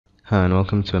Hi and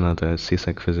welcome to another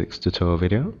CSEC physics tutorial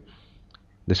video.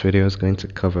 This video is going to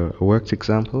cover a worked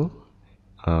example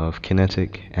of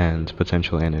kinetic and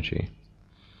potential energy.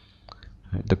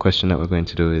 The question that we're going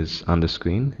to do is on the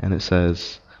screen, and it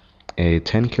says a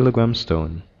 10 kilogram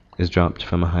stone is dropped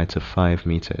from a height of 5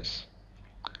 meters.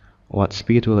 What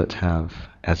speed will it have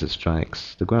as it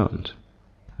strikes the ground?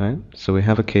 Right? So we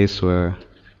have a case where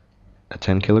a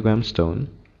 10 kilogram stone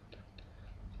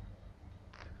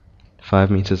 5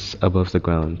 meters above the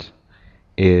ground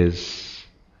is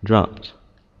dropped,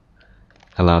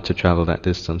 allowed to travel that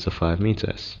distance of 5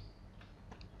 meters.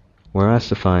 We're asked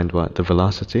to find what the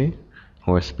velocity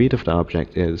or speed of the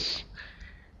object is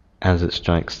as it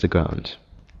strikes the ground,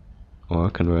 or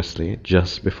conversely,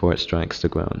 just before it strikes the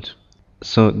ground.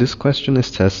 So this question is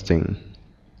testing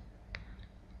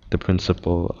the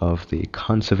principle of the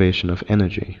conservation of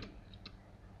energy.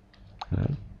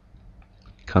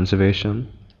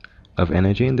 Conservation of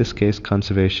energy, in this case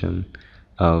conservation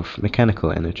of mechanical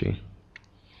energy.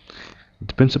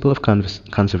 The principle of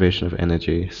conservation of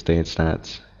energy states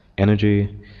that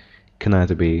energy can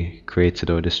either be created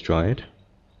or destroyed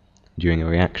during a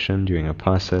reaction, during a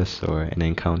process, or an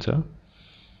encounter,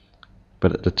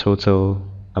 but the total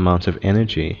amount of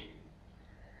energy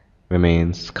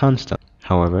remains constant.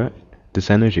 However, this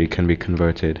energy can be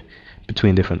converted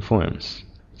between different forms.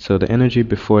 So the energy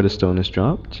before the stone is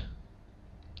dropped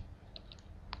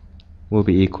will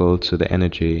be equal to the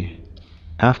energy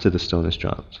after the stone is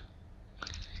dropped.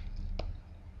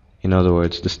 In other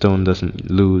words, the stone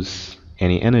doesn't lose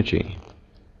any energy.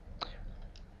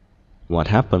 What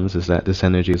happens is that this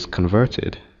energy is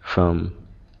converted from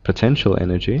potential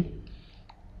energy,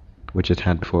 which it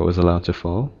had before it was allowed to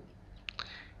fall,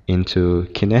 into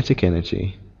kinetic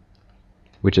energy,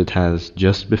 which it has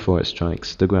just before it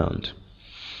strikes the ground.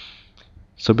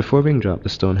 So before being dropped, the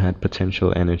stone had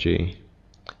potential energy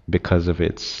because of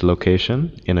its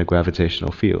location in a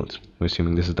gravitational field. We're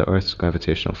assuming this is the Earth's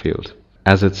gravitational field.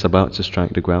 As it's about to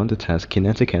strike the ground, it has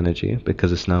kinetic energy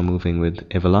because it's now moving with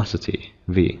a velocity,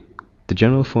 v. The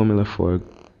general formula for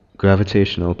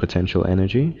gravitational potential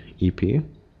energy, EP,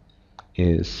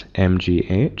 is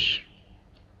mgh,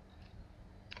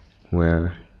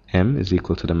 where m is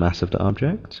equal to the mass of the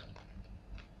object,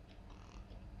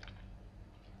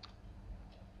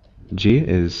 g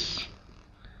is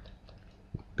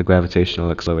the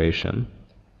gravitational acceleration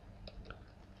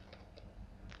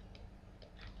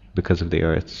because of the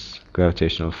Earth's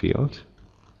gravitational field,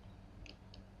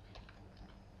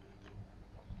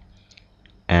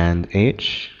 and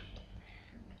h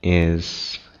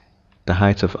is the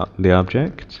height of the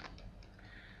object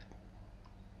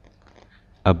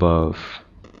above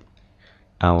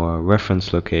our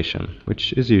reference location,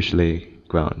 which is usually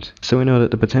ground. So we know that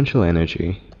the potential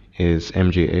energy is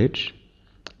mgh,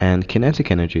 and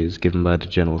kinetic energy is given by the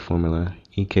general formula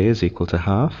Ek is equal to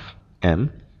half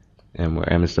m,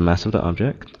 where m is the mass of the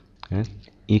object. Okay?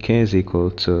 Ek is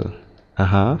equal to a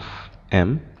half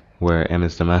m, where m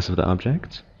is the mass of the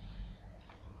object,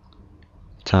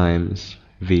 times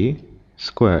v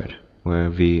squared, where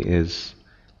v is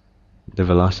the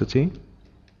velocity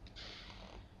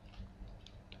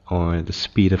or the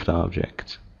speed of the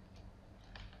object.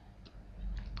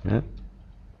 Yeah?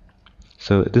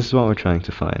 So this is what we're trying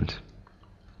to find.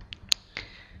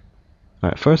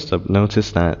 Alright, first up,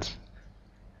 notice that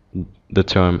the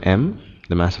term m,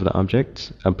 the mass of the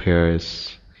object,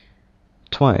 appears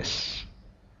twice.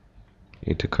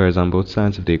 It occurs on both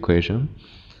sides of the equation,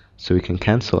 so we can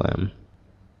cancel m,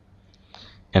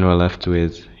 and we're left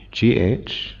with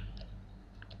gh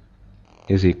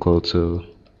is equal to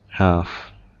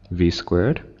half v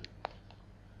squared,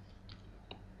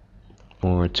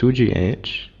 or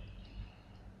 2gh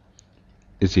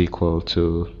is equal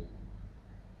to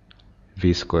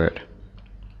v squared.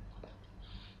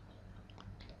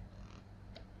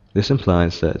 This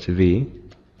implies that v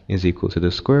is equal to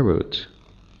the square root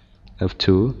of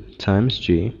 2 times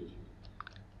g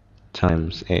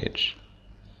times h.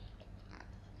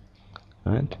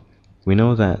 Right? We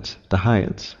know that the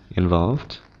height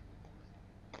involved,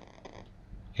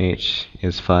 h,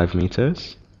 is 5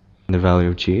 meters. The value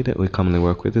of g that we commonly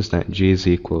work with is that g is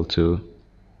equal to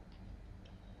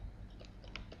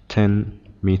 10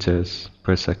 meters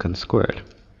per second squared.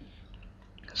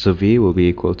 So v will be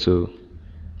equal to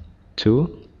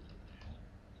 2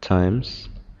 times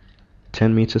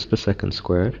 10 meters per second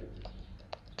squared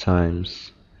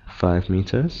times 5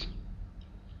 meters,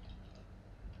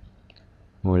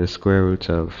 or the square root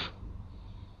of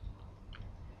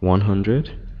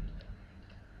 100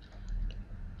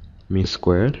 meters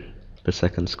squared per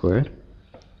second squared.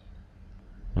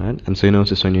 Right? And so you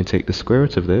notice when you take the square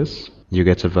root of this, you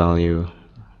get a value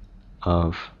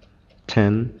of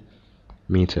 10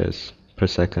 meters per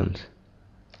second.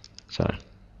 Sorry,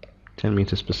 10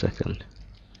 meters per second.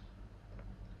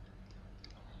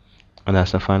 And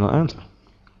that's our final answer.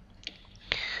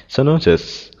 So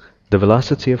notice, the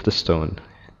velocity of the stone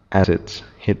as it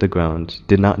hit the ground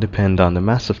did not depend on the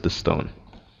mass of the stone,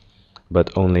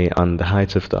 but only on the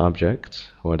height of the object,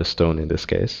 or the stone in this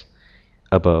case,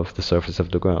 above the surface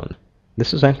of the ground.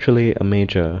 This is actually a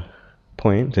major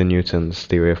point in Newton's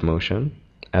theory of motion,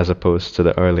 as opposed to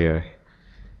the earlier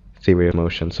theory of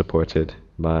motion supported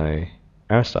by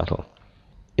Aristotle.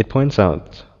 It points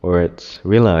out, or it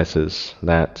realizes,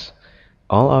 that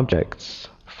all objects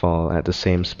fall at the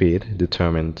same speed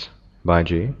determined by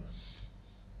g,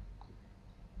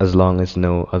 as long as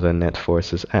no other net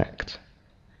forces act,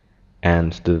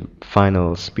 and the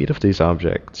final speed of these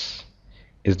objects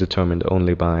is determined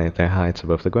only by their height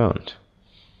above the ground.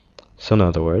 So in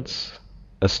other words,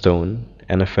 a stone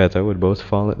and a feather would both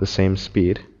fall at the same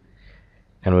speed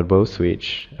and would both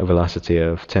reach a velocity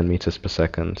of 10 meters per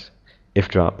second if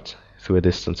dropped through a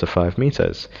distance of 5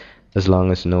 meters, as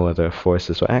long as no other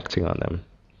forces were acting on them.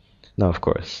 Now, of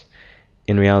course,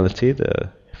 in reality,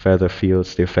 the feather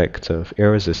feels the effect of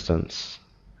air resistance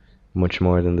much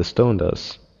more than the stone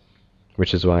does,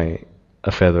 which is why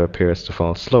a feather appears to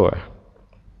fall slower.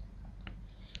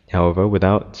 However,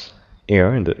 without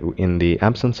air, in the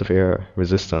absence of air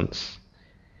resistance,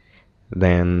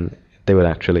 then they would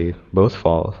actually both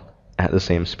fall at the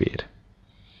same speed.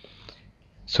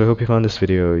 So I hope you found this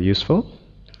video useful.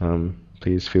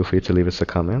 Please feel free to leave us a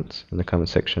comment in the comment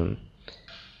section,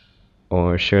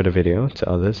 or share the video to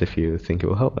others if you think it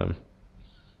will help them.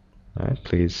 Alright,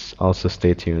 please also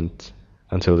stay tuned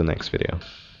until the next video.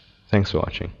 Thanks for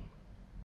watching.